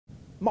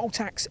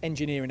Multax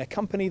Engineering, a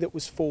company that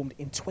was formed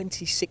in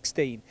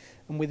 2016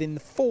 and within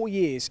the 4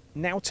 years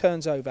now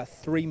turns over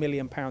 £3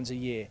 million a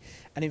year.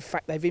 And in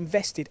fact, they've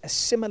invested a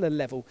similar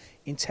level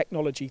in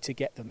technology to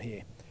get them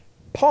here.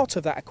 Part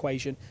of that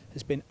equation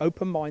has been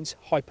OpenMind's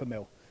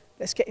hyperMill.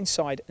 Let's get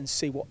inside and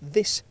see what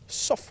this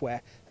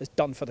software has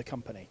done for the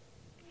company.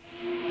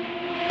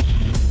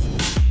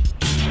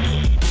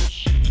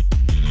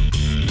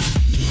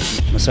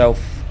 Myself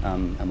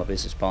and my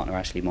business partner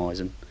Ashley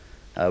Misen,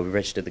 we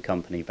registered the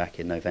company back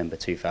in November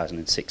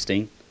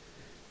 2016.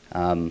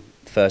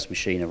 First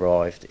machine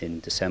arrived in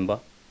December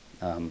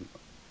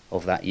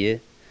of that year,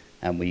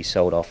 and we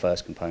sold our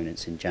first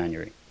components in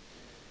January.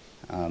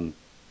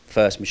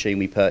 First machine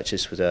we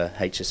purchased was a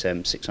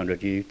HSM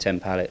 600U 10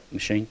 pallet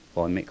machine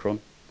by Micron.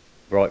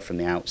 Right from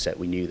the outset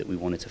we knew that we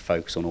wanted to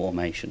focus on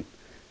automation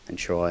and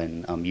try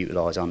and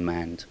utilise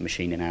unmanned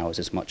machining hours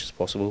as much as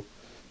possible.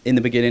 In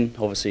the beginning,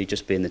 obviously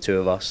just being the two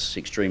of us,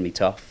 extremely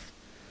tough,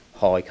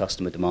 high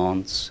customer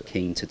demands,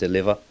 keen to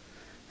deliver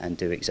and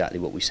do exactly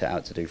what we set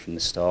out to do from the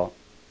start,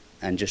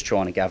 and just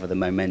trying to gather the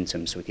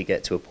momentum so we could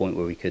get to a point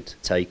where we could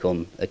take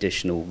on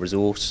additional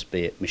resource,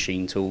 be it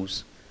machine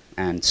tools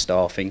and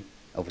staffing.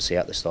 Obviously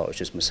at the start it was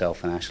just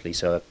myself and Ashley,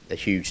 so a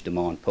huge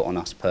demand put on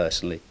us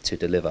personally to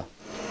deliver.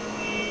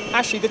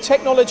 Ashley, the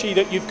technology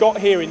that you've got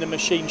here in the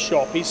machine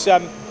shop is,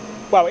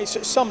 well, it's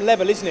at some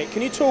level, isn't it?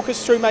 Can you talk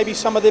us through maybe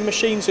some of the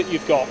machines that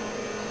you've got?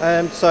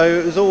 So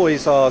it was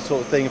always our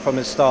sort of thing from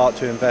the start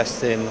to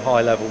invest in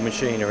high-level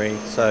machinery.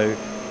 So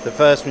the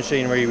first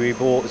machinery we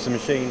bought was the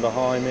machine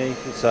behind me.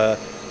 It's a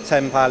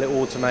 10-pallet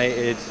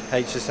automated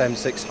HSM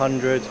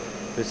 600.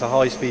 It's a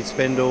high-speed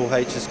spindle,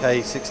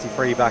 HSK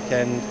 63 back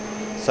end.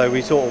 So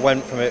we sort of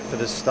went from it for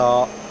the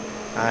start.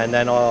 And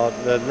then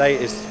the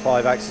latest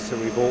 5-axis that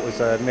we bought was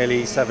a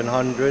Milli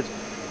 700.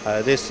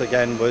 This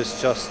again was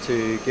just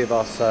to give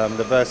us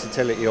the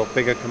versatility of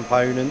bigger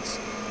components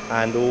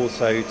and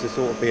also to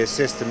sort of be a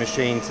sister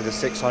machine to the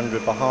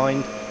 600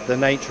 behind. The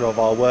nature of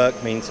our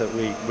work means that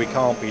we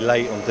can't be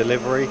late on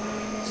delivery,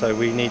 so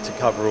we need to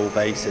cover all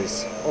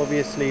bases.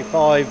 Obviously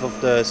 5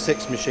 of the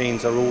 6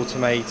 machines are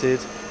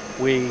automated.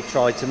 We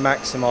try to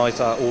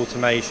maximise our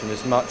automation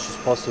as much as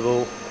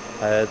possible.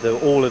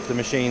 All of the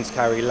machines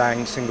carry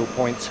Lang single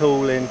point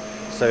tooling,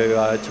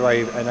 so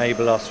to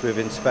enable us with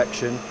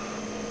inspection.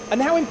 And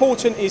how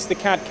important is the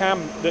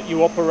CAD-CAM that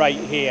you operate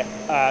here?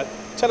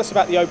 Tell us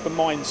about the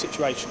OpenMind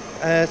situation.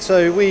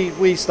 So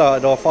we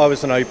started off, I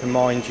was an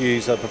OpenMind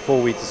user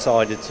before we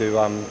decided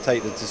to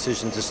take the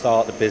decision to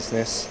start the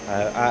business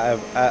at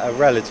a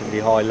relatively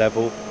high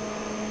level.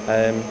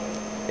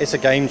 It's a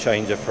game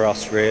changer for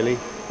us really.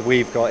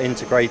 We've got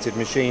integrated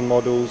machine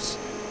models,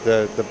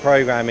 the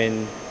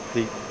programming,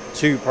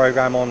 to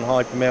program on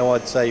hyperMill,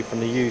 I'd say from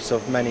the use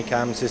of many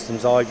CAM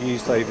systems I've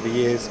used over the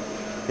years.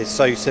 It's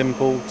so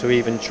simple to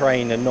even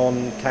train a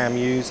non-CAM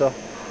user.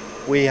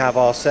 We have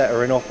our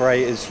setter and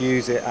operators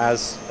use it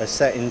as a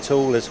setting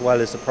tool as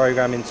well as a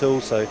programming tool,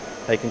 so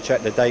they can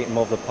check the datum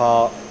of the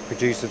part,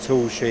 produce a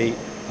tool sheet,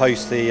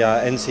 post the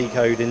NC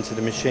code into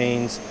the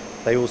machines.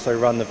 They also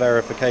run the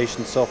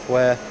verification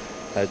software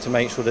to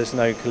make sure there's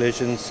no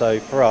collisions. So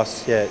for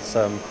us, yeah, it's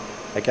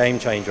a game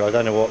changer. I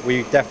don't know what,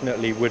 we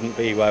definitely wouldn't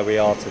be where we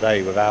are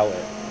today without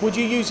it. Would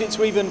you use it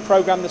to even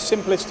program the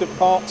simplest of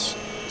parts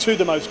to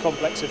the most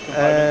complex of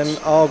components?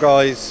 Our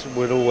guys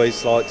would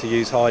always like to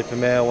use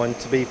hyperMill, and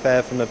to be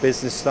fair, from a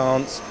business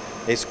stance,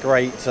 it's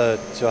great to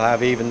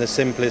have even the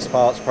simplest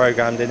parts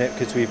programmed in it,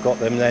 because we've got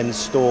them then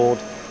stored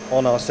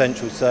on our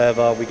central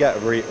server. We get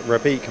a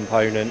repeat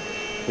component,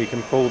 we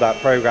can pull that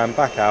program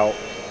back out,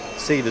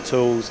 see the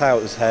tools, how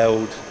it was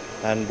held,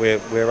 and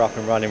we're up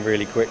and running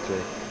really quickly.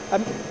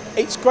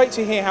 It's great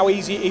to hear how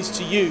easy it is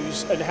to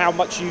use and how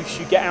much use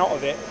you get out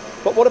of it,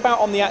 but what about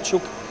on the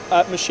actual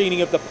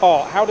machining of the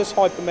part? How does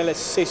hyperMill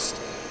assist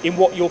in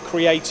what you're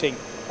creating,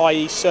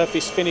 i.e.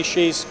 surface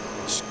finishes,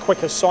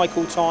 quicker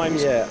cycle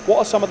times? Yeah. What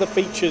are some of the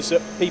features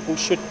that people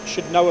should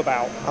know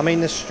about? I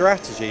mean, the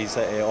strategies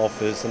that it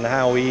offers and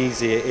how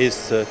easy it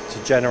is to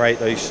generate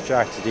those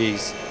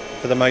strategies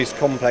for the most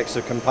complex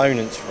of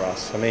components for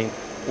us. I mean,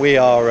 we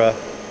are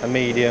a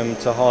medium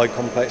to high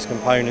complex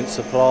component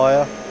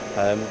supplier.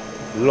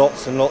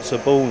 Lots and lots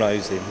of ball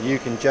nosing. You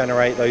can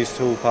generate those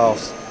tool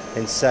paths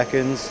in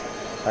seconds,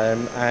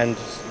 and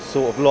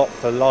sort of lot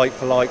for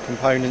like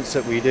components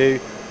that we do,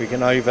 we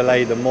can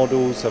overlay the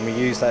models and we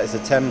use that as a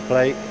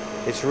template.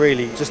 It's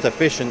really just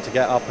efficient to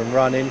get up and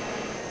running.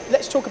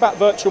 Let's talk about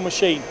virtual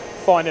machine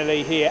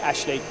finally here,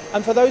 Ashley.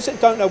 And for those that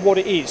don't know what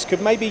it is,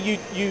 could maybe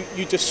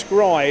you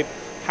describe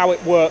how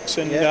it works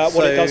and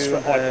what it does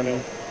for hyperMill?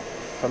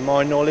 From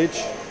my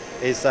knowledge,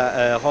 is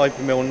that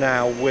hyperMill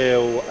now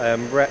will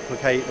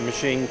replicate the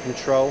machine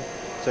control,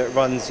 so it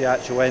runs the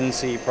actual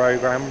NC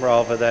program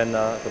rather than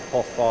the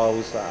POF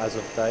files as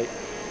of date.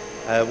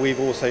 We've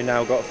also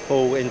now got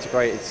full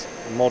integrated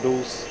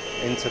models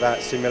into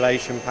that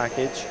simulation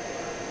package,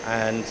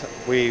 and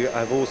we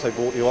have also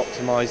bought the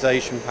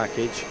optimization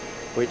package,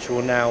 which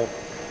will now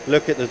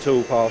look at the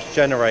toolpaths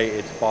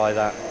generated by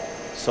that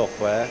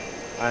software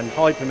And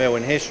hyperMill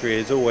in history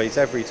is always,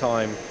 every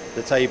time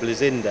the table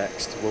is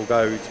indexed, will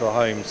go to a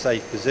home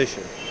safe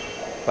position.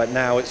 But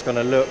now it's going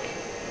to look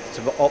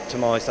to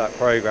optimize that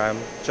program,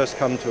 just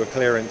come to a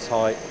clearance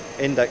height,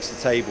 index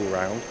the table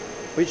round,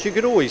 which you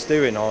could always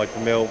do in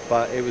hyperMill,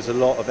 but it was a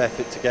lot of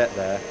effort to get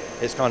there.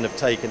 It's kind of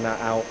taken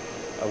that out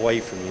away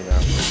from you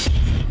now.